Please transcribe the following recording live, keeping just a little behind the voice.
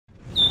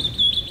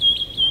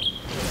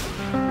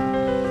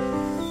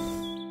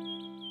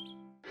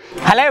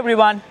Hello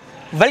everyone,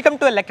 welcome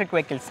to Electric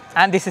Vehicles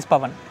and this is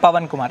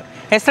Pavan Kumar.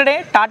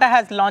 Yesterday Tata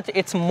has launched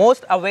its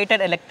most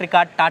awaited electric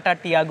car Tata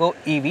Tiago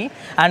EV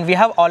and we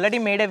have already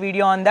made a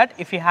video on that.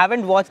 If you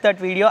haven't watched that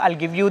video, I'll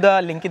give you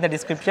the link in the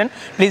description.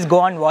 Please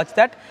go and watch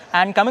that.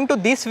 And coming to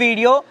this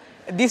video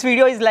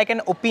is like an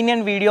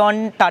opinion video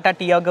on Tata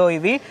Tiago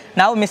EV.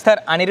 Now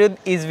Mr. Anirudh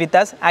is with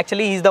us.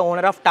 Actually, he is the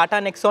owner of Tata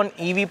Nexon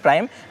EV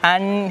Prime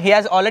and he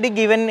has already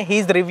given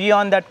his review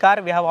on that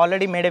car. We have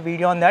already made a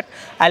video on that.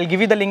 I'll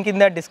give you the link in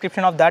the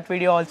description of that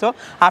video also.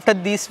 After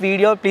this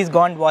video, please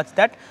go and watch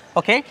that.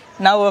 Okay.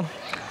 Now,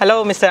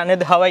 hello Mr.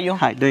 Anirudh, how are you?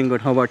 Hi, doing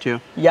good. How about you?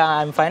 Yeah,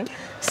 I'm fine.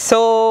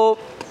 So,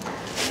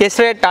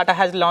 yesterday Tata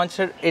has launched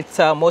its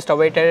most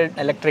awaited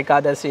electric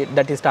car,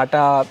 that is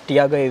Tata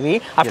Tiago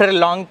EV, after a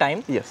long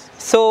time. Yes.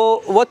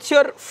 So, what's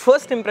your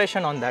first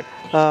impression on that?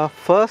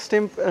 First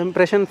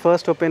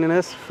opinion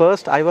is,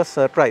 first I was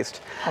surprised.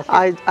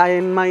 Okay. I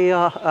in my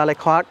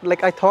heart,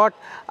 I thought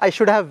I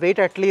should have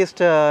waited at least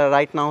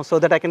right now so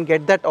that I can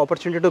get that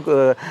opportunity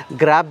to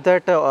grab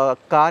that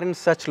car in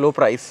such low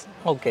price.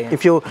 Okay.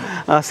 If you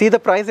see the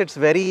price, it's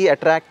very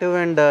attractive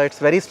and it's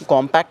very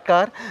compact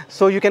car.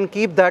 So you can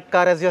keep that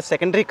car as your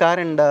secondary car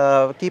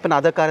and keep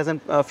another car as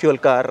a fuel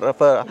car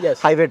for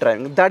highway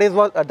driving.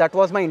 That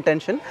was my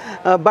intention.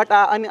 But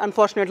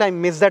unfortunately, I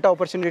missed that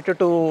opportunity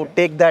to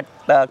take that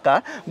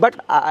car. But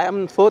I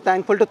am so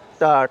thankful to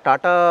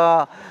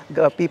Tata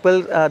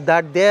people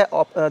that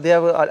they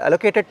have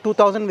allocated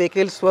 2,000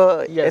 vehicles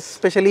for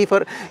especially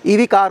for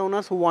EV car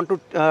owners who want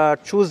to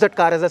choose that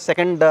car as a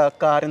second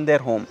car in their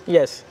home.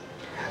 Yes.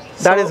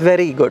 That is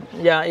very good.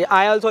 Yeah,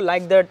 I also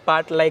like that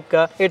part, like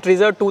it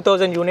reserved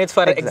 2,000 units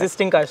for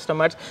existing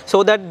customers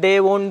so that they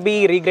won't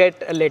be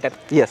regret later.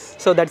 Yes.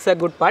 So that's a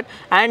good part.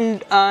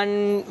 And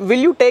will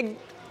you take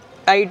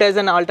it as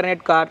an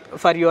alternate car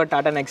for your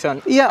Tata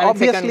Nexon? Yeah,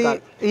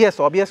 obviously.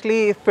 Yes,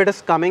 obviously, if it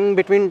is coming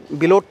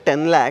below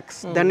 10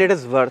 lakhs, then it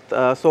is worth.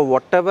 So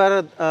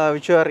whatever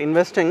which you are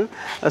investing,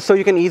 so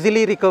you can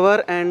easily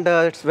recover, and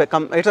it's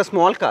a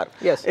small car.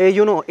 Yes.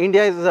 You know,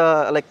 India is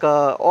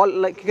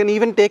you can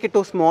even take it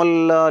to small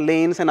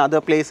lanes and other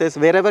places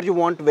wherever you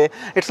want.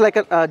 It's like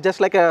just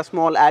like a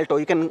small Alto.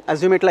 You can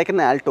assume it like an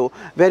Alto,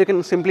 where you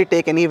can simply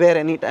take anywhere,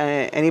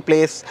 any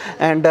place,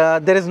 and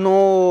there is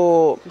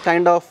no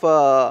kind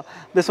of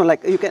this one,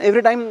 like you can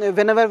every time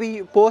whenever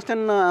we post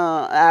an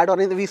ad or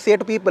we say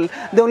to people,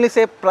 they only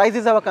say price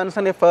is our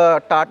concern. If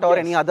Tata or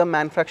any other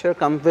manufacturer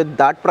comes with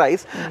that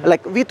price,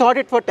 like we thought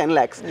it for 10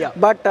 lakhs,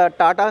 but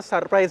Tata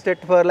surprised it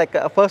for like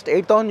first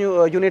 8,000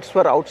 units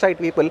for outside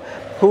people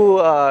who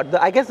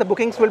I guess the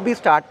bookings will be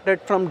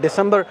started from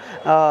December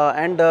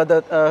and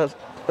the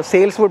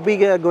sales would be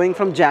going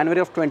from January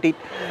of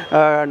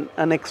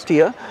next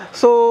year.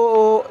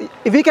 So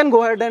if we can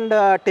go ahead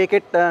and take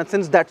it,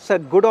 since that's a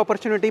good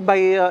opportunity by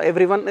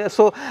everyone.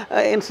 So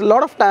it's a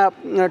lot of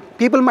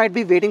people might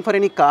be waiting for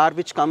any car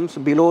which comes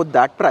below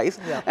that price,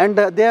 and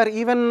they are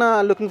even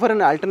looking for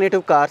an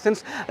alternative car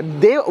since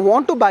they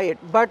want to buy it,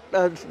 but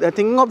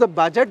thinking of the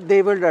budget,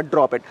 they will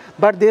drop it.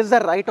 But there's the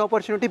right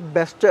opportunity,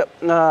 best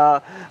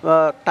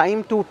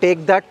time to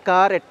take that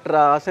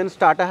car since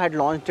Tata had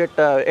launched it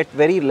at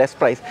very less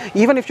price.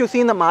 Even if you see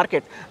in the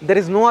market, there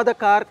is no other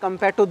car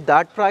compared to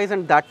that price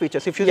and that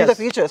features. If you see the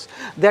features,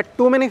 there are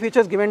too many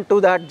features given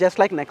to that, just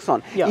like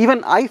Nexon.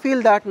 Even I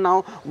feel that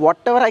now,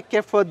 whatever I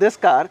kept for this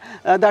car,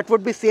 that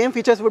would be same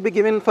features would be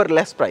given for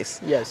less price.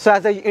 So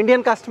as an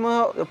Indian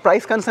customer,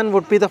 price concern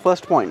would be the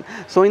first point.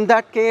 So in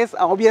that case,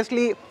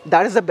 obviously,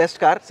 that is the best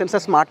car since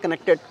a smart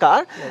connected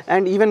car,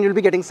 and even you'll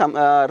be getting some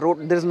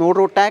there is no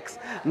road tax,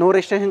 no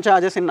registration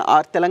charges in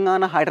our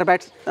Telangana,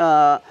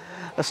 Hyderabad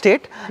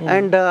state,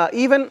 and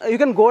even you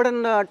can go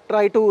and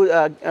try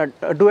to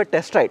do a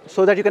test ride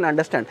so that you can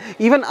understand.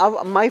 Even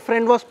my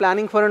friend was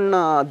planning for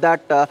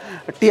that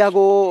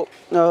Tiago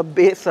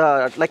base,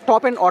 like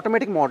top end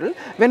automatic model.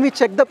 When we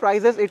checked the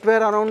prices, it were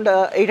around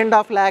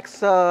 8.5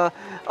 lakhs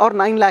or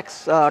 9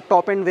 lakhs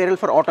top end variant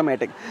for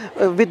automatic.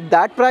 With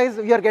that price,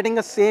 we are getting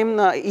the same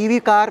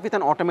EV car with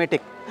an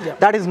automatic.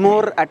 That is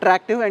more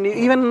attractive, and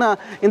even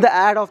in the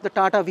ad of the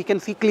Tata, we can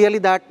see clearly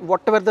that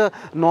whatever the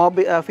knob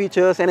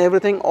features and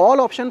everything,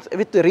 all options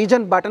with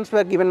region buttons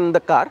were given in the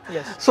car.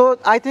 So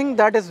I think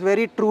that is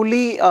very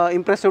truly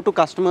impressive to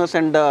customers,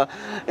 and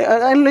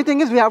only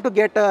thing is we have to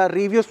get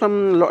reviews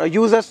from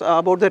users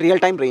about the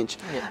real-time range.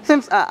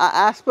 Since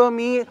as per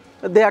me,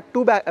 there are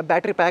two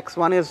battery packs.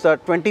 One is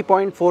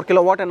 20.4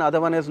 kilowatt and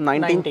other one is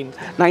 19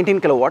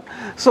 kilowatt.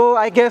 So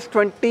I guess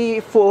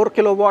 24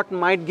 kilowatt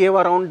might give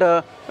around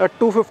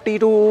 250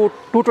 to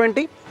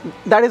 220.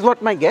 That is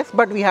what my guess,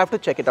 but we have to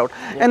check it out.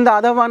 And the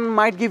other one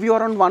might give you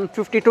around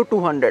 150 to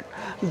 200.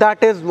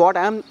 That is what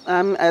I'm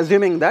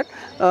assuming that.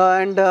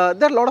 And there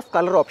are a lot of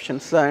color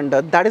options, and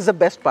that is the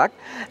best part.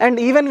 And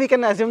even we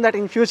can assume that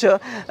in future,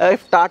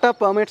 if Tata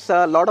permits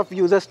a lot of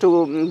users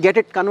to get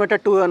it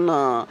converted to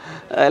an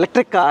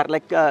electric car,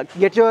 like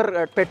get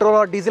your petrol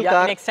or diesel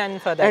car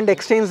and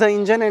exchange the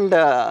engine and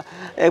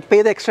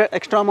pay the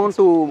extra amount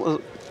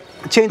to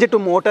change it to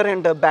motor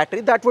and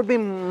battery, that would be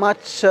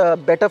much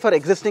better for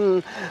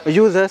existing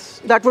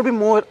users. That would be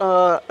more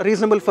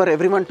reasonable for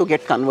everyone to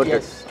get converted.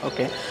 Yes.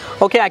 Okay.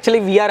 Okay.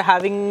 Actually, we are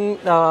having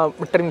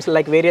trims,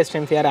 like various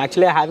trims. We are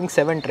actually having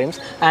 7 trims,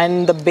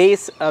 and the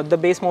base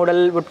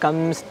model would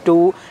comes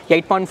to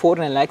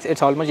 8.49 lakhs.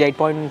 It's almost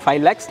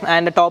 8.5 lakhs,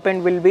 and the top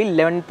end will be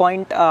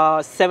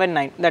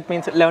 11.79. That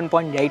means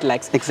 11.8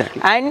 lakhs.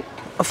 Exactly. And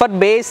for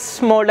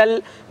base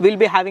model, we'll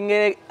be having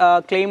a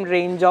claimed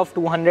range of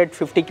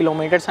 250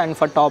 kilometers, and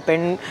for top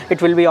end,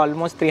 it will be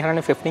almost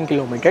 315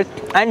 kilometers.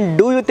 And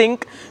do you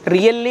think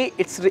really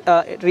it's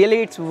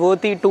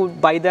worthy to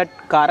buy that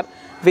car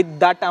with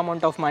that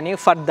amount of money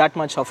for that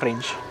much of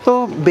range?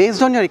 So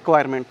based on your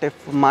requirement, if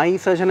my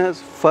suggestion is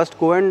first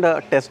go and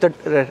test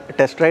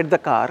ride the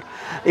car.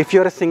 If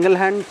you're a single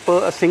hand,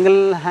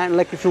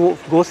 like if you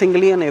go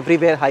singly on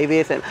everywhere,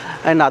 highways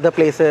and other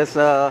places,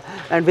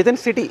 and within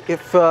city,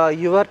 if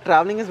your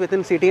traveling is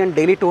within city and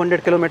daily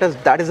 200 kilometers,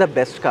 that is the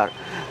best car.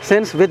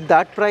 Since with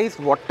that price,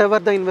 whatever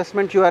the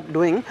investment you are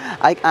doing,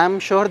 I am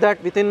sure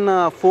that within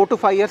 4 to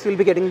 5 years, you'll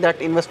be getting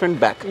that investment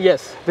back.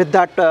 Yes. With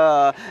that,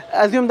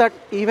 assume that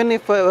even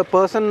if a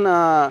person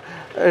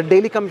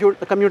daily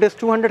commute is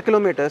 200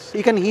 kilometers,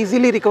 he can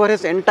easily recover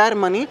his entire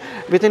money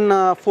within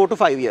 4 to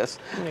 5 years.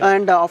 Yeah.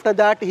 And after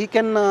that, he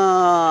can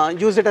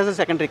use it as a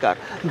secondary car.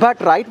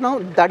 But right now,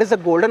 that is a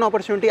golden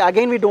opportunity.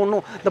 Again, we don't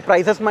know. The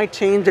prices might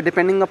change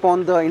depending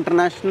upon the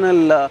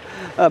international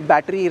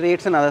battery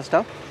rates and other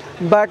stuff.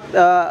 But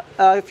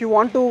if you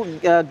want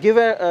to give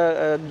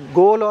a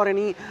goal or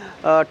any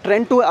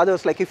trend to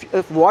others, like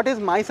if what is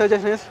my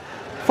suggestion is,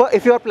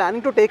 if you are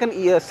planning to take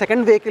a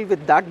second vehicle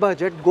with that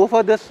budget, go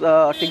for this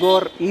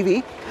Tigor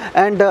EV,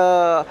 and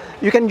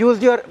you can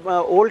use your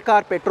old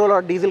car, petrol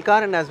or diesel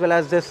car, and as well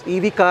as this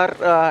EV car,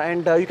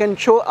 and you can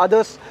show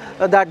others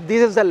that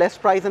this is the less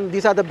price and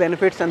these are the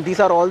benefits and these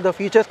are all the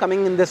features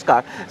coming in this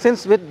car.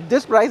 Since with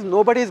this price,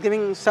 nobody is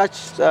giving such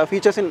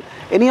features in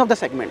any of the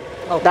segment.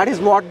 Okay. That is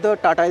what the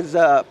Tata is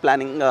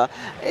planning.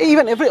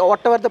 Even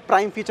whatever the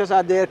prime features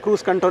are there,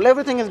 cruise control,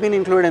 everything has been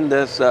included in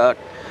this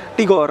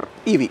Tigor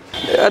EV.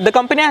 The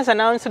company has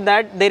announced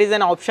that there is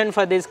an option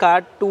for this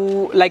car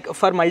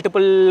for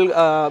multiple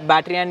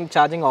battery and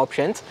charging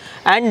options.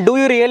 And do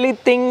you really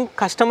think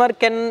customer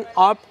can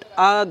opt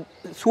a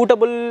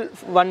suitable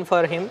one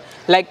for him?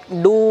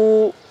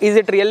 Is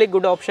it really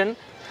good option?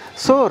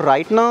 So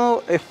right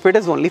now, if it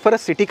is only for a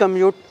city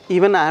commute,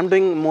 even I am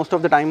doing most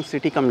of the time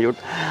city commute.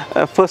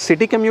 For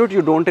city commute,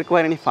 you don't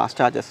require any fast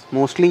charges.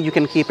 Mostly you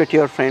can keep it to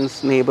your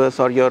friends, neighbors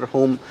or your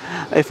home.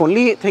 If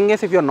only thing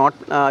is, if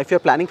you're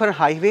planning for a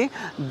highway,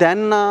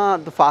 then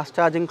the fast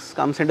charging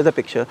comes into the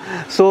picture.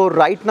 So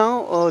right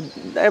now,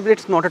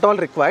 it's not at all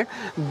required.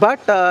 But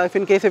if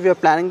in case if you're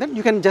planning that,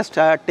 you can just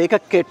take a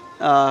kit,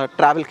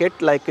 travel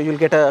kit, like you'll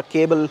get a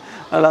cable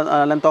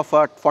length of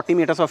 40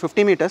 meters or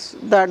 50 meters.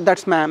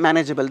 That's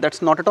manageable.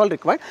 That's not at all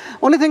required.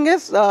 Only thing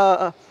is,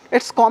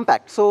 it's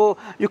compact, so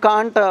you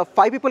can't, 5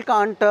 people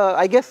can't,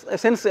 I guess,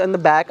 since in the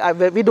back,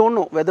 we don't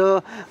know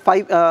whether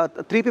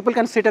 3 people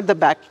can sit at the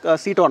back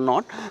seat or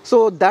not.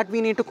 So that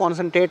we need to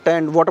concentrate,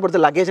 and what about the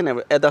luggage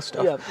and other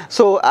stuff. Yeah.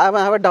 So I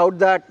have a doubt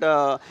that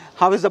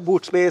how is the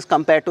boot space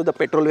compared to the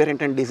petrol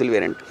variant and diesel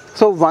variant.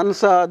 So once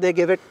they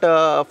give it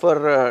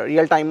for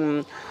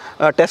real-time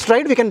test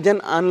ride, we can then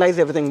analyze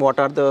everything, what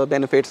are the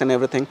benefits and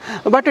everything.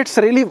 But it's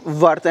really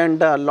worth, and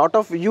a lot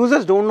of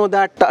users don't know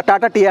that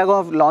Tata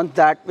Tiago have launched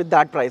that with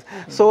that price.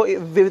 So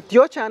with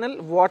your channel,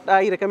 what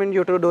I recommend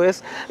you to do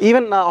is,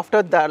 even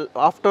after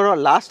our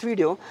last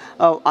video,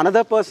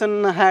 another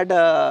person had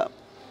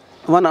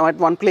at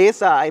one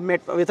place I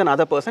met with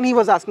another person. He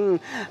was asking,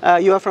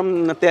 you are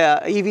from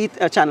the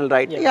EV channel,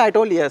 right? Yeah, I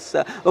told yes.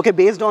 Okay,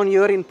 based on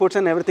your inputs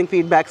and everything,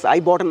 feedbacks, I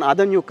bought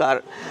another new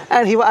car.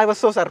 And I was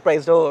so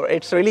surprised. Oh,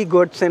 it's really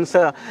good, since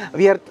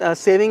we are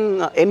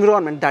saving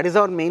environment. That is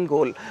our main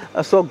goal.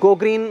 So go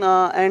green,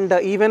 and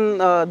even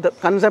the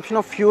consumption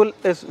of fuel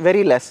is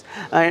very less.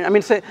 I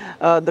mean, say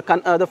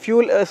the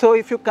fuel. So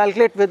if you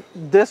calculate with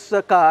this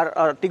car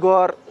or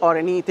Tigor or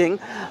anything,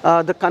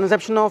 the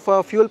consumption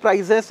of fuel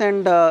prices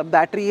and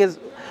battery is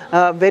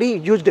very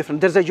huge difference.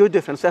 There's a huge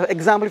difference. For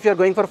example, if you are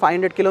going for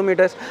 500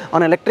 kilometers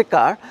on electric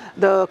car,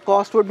 the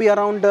cost would be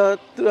around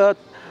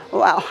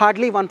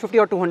hardly 150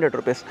 or 200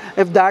 rupees.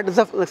 If that is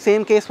the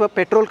same case for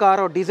petrol car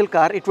or diesel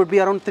car, it would be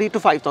around 3 to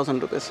 5,000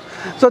 rupees.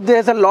 So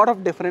there's a lot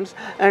of difference,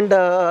 and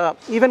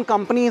even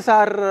companies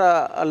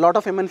are, a lot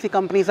of MNC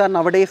companies are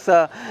nowadays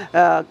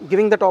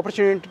giving that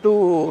opportunity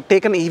to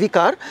take an EV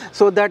car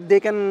so that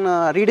they can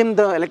redeem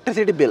the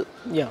electricity bill.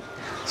 Yeah.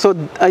 So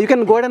you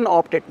can go ahead and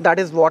opt it. That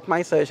is what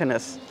my suggestion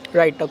is.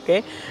 Right,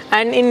 okay.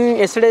 And in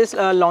yesterday's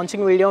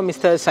launching video,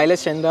 Mr.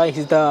 Silas Chandra,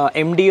 he's the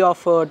MD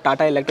of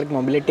Tata Electric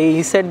Mobility.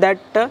 He said that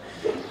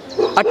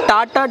a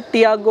Tata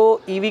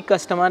Tiago EV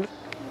customer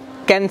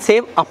can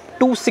save up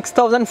to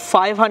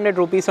 6,500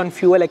 rupees on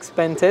fuel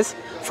expenses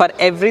for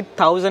every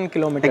 1,000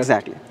 kilometers.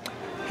 Exactly.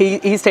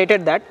 He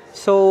stated that.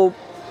 So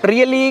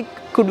really,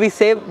 could we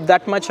save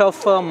that much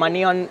of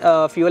money on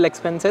fuel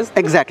expenses?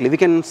 Exactly, we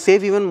can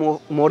save even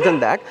more than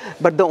that.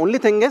 But the only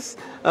thing is,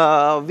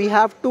 we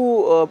have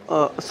to.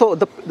 So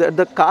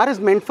the car is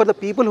meant for the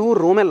people who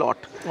roam a lot.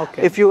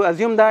 Okay. If you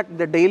assume that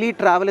the daily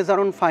travel is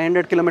around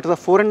 500 kilometers or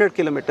 400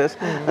 kilometers,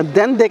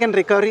 then they can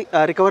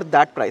recover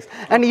that price.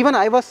 And even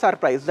I was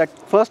surprised that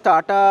first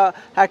Tata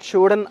had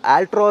showed an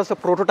Altroz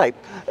prototype.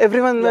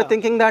 Everyone were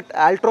thinking that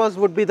Altroz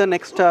would be the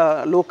next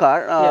low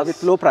car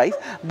with low price,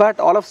 but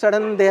all of a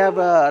sudden they have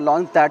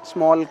launched that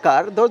small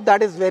car. Though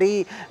that is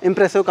very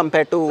impressive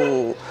compared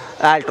to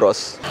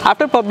Altroz.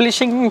 After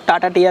publishing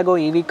Tata Tiago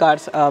EV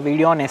cars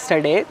video on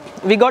yesterday,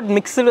 we got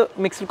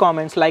mixed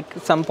comments, like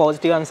some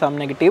positive and some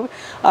negative.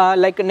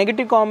 Like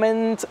negative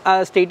comments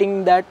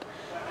stating that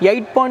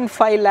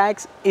 8.5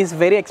 lakhs is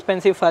very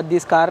expensive for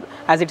this car,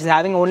 as it is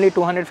having only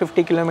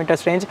 250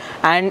 kilometers range,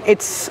 and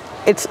it's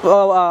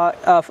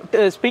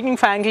speaking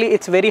frankly,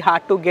 it's very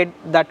hard to get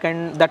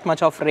that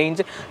much of range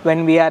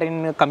when we are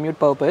in commute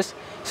purpose.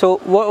 So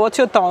what's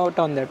your thought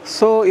on that?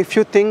 So if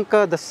you think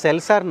the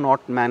cells are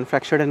not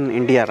manufactured in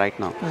India right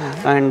now,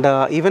 and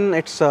even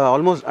it's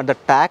almost the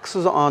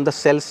taxes on the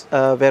cells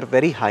were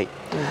very high.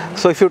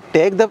 So if you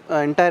take the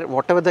entire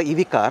whatever the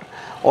EV car,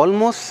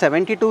 almost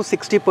 70 to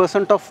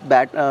 60% of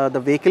the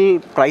vehicle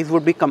price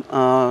would be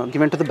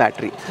given to the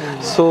battery.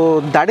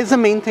 So that is the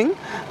main thing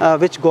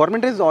which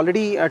government is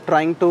already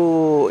trying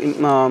to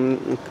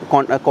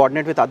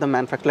coordinate with other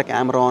manufacturers like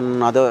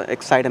Amron, other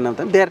Excite and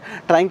other. They are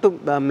trying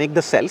to make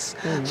the cells.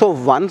 So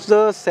once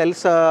the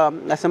cells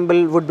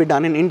assemble would be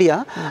done in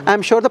India, I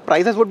am sure the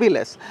prices would be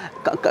less.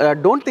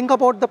 Don't think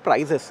about the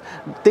prices.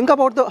 Think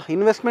about the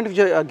investment which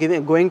you are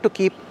going to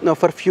keep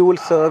for fuel,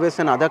 service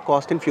and other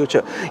cost in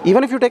future.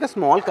 Even if you take a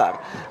small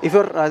car, if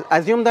you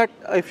assume that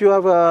if you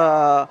have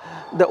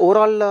the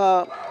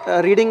overall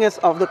reading is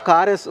of the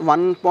car is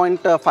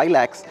 1.5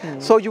 lakhs,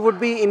 so you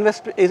would be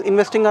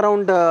investing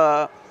around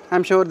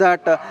I'm sure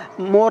that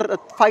more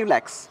 5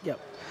 lakhs. Yeah.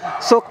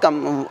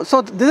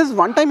 So this is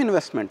one-time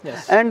investment,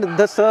 and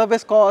the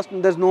service cost,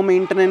 there's no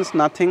maintenance,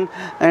 nothing,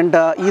 and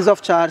ease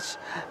of charge,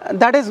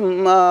 that is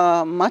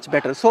much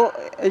better. So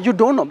you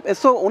don't know.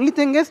 So only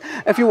thing is,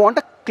 if you want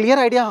a clear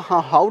idea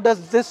how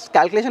does this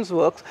calculations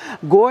works,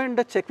 go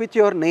and check with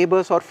your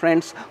neighbors or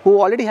friends who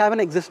already have an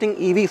existing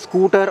EV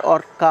scooter or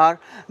car.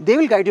 They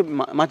will guide you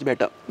much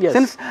better.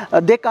 Since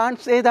they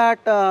can't say that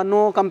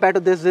no, compared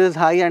to this is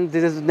high and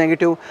this is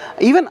negative.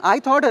 Even I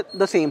thought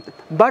the same,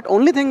 but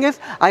only thing is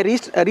I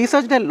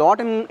researched a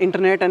lot in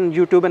internet and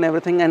YouTube and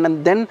everything,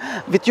 and then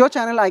with your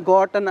channel I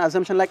got an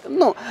assumption like,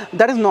 no,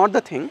 that is not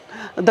the thing.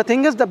 The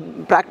thing is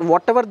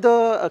whatever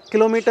the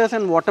kilometers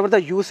and whatever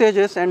the usage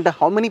is and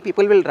how many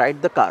people will ride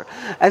the car.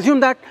 Assume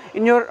that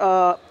in your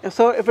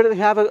so if you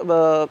have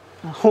a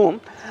home,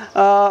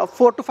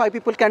 4 to 5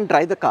 people can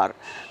drive the car.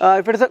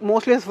 If it is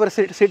mostly for a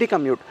city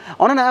commute,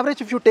 on an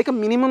average, if you take a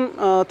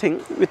minimum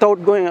thing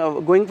without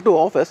going to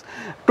office,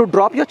 to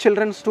drop your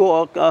children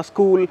to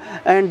school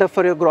and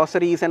for your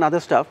groceries and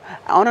other stuff,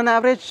 on an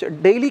average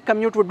daily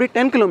commute would be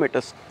 10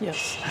 kilometers.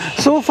 Yes.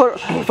 So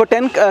for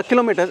 10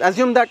 kilometers,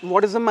 assume that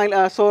what is the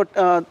mileage? So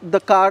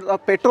the car, a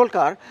petrol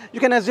car, you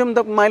can assume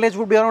the mileage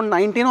would be around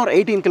 19 or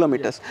 18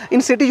 kilometers.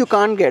 In city, you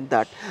can't get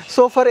that.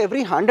 So for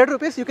every 100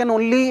 rupees, you can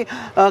only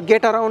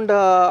get around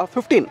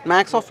 15,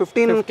 max of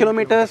 15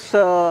 kilometers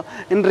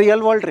in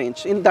real world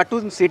range, in that too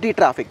in city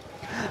traffic.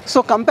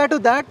 So compared to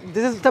that,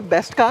 this is the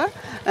best car,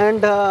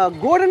 and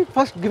go and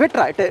first give it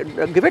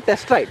a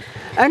test ride,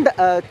 and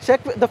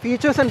check the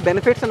features and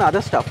benefits and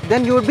other stuff.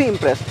 Then you would be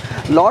impressed.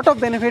 Lot of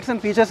benefits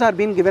and features are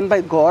being given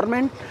by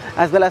government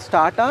as well as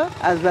Tata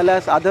as well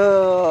as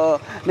other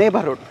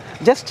neighborhood.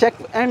 Just check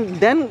and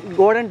then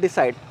go and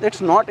decide. It's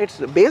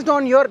based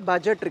on your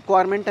budget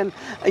requirement and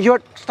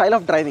your style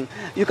of driving.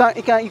 You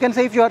can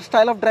say if your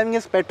style of driving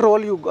is petrol,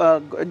 you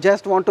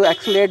just want to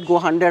accelerate, go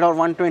 100 or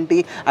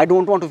 120. I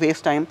don't want to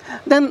waste time.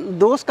 Then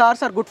those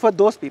cars are good for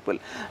those people.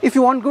 If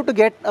you want to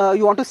get,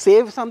 you want to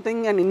save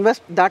something and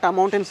invest that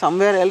amount in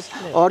somewhere else,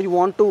 or you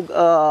want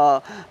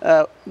to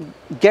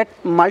get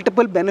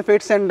multiple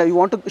benefits and you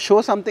want to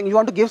show something, you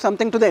want to give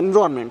something to the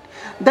environment,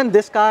 then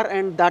this car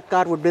and that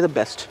car would be the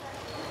best.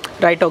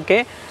 Right,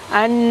 okay.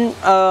 And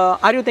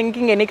are you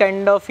thinking any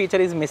kind of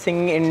feature is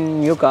missing in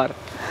new car?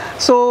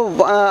 So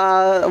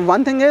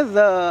one thing is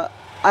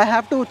I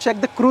have to check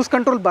the cruise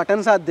control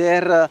buttons are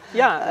there.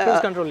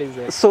 Cruise control is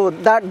there. So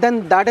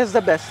that is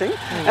the best thing.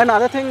 And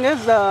other thing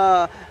is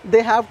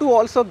they have to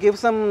also give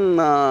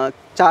some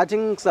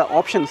charging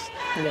options.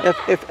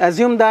 If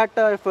assume that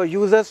if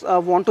users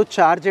want to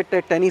charge it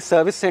at any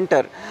service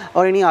center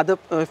or any other,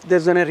 if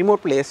there's in a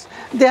remote place,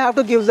 they have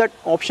to give that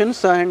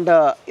options, and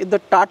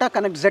the Tata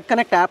Connect Z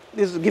Connect app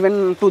is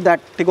given to that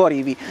Tigor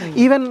EV.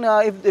 Even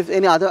if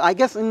any other, I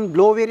guess in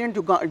low variant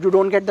you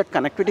don't get that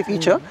connectivity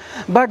feature,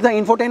 but the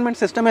infotainment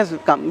system is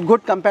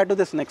good compared to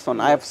this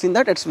Nexon. I have seen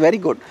that it's very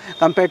good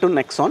compared to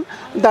Nexon.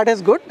 That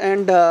is good,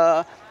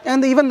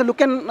 and even the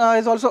look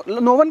is also,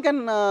 no one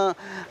can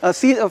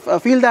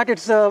feel that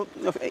it's a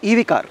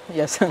EV car.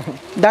 Yes.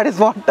 That is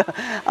what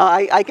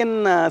I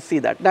can see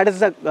that. That is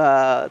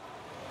the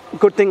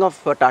good thing of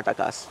Tata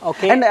cars.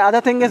 Okay. And the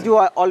other thing is, you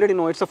already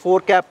know, it's a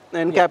 4-cap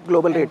NCAP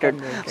global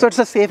rated. So it's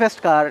the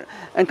safest car.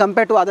 And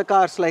compared to other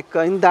cars, like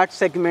in that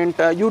segment,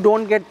 you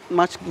don't get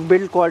much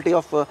build quality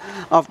of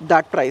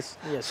that price.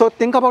 Yes. So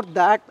think about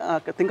that.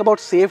 Think about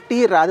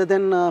safety rather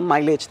than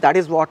mileage. That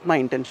is what my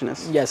intention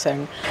is. Yes,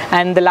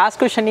 and the last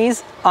question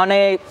is, on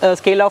a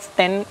scale of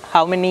 10,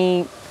 how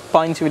many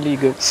points will you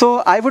give?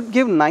 So I would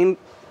give 9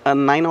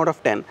 out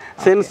of 10,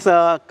 since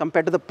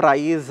compared to the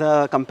price,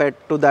 compared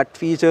to that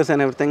features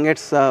and everything,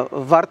 it's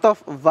worth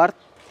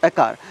a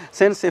car.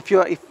 Since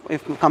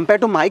if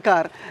compared to my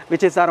car,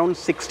 which is around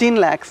 16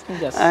 lakhs,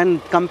 yes,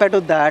 and compared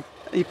to that,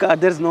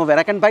 there's nowhere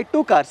I can buy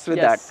 2 cars with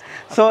that.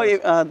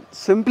 So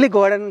simply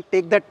go ahead and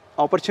take that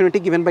opportunity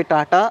given by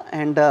Tata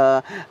and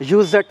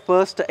use that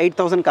first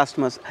 8,000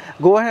 customers.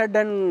 Go ahead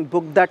and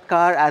book that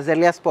car as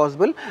early as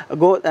possible.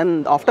 Go,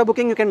 and after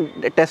booking you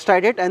can test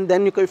ride it, and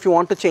then if you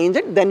want to change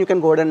it, then you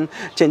can go ahead and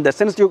change that.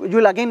 Since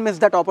you'll again miss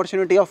that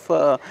opportunity of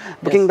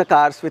booking the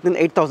cars within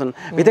 8,000.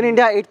 Within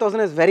India,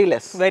 8,000 is very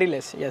less. Very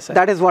less, yes, sir.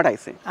 That is what I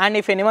say. And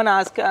if anyone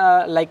asks,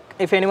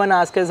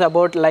 us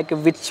about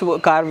which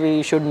car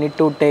we should need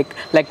to take,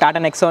 like Tata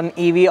Nexon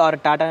EV or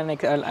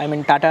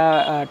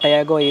Tata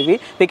Tiago EV,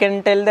 we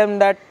can tell them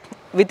that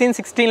within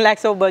 16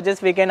 lakhs of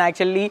budget we can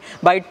actually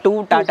buy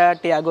 2 Tata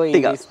Tiago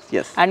EVs.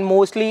 Yes. And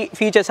mostly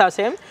features are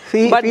same.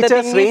 But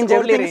features, range,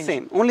 everything is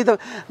same. Only the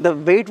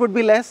weight would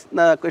be less.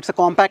 It's a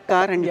compact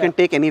car and you can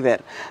take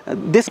anywhere.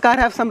 This car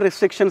has some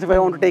restrictions if I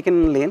want to take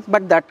in lanes,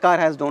 but that car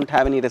don't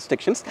have any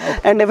restrictions,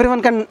 and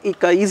everyone can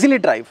easily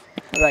drive.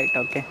 Right.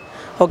 Okay.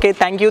 Okay.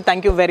 Thank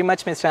you very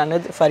much, Mr.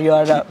 Anuj, for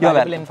your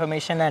valuable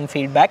information and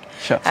feedback.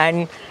 Sure.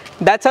 And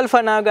that's all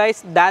for now,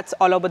 guys. That's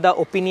all about the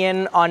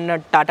opinion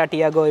on Tata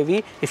Tiago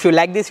EV. If you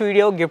like this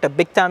video, give it a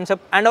big thumbs up,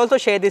 and also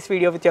share this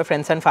video with your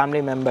friends and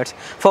family members.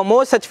 For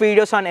more such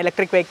videos on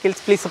electric vehicles,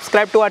 please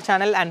subscribe to our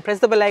channel and press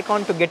the bell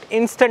icon to get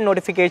instant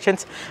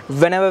notifications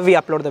whenever we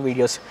upload the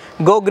videos.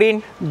 Go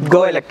green,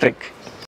 go electric.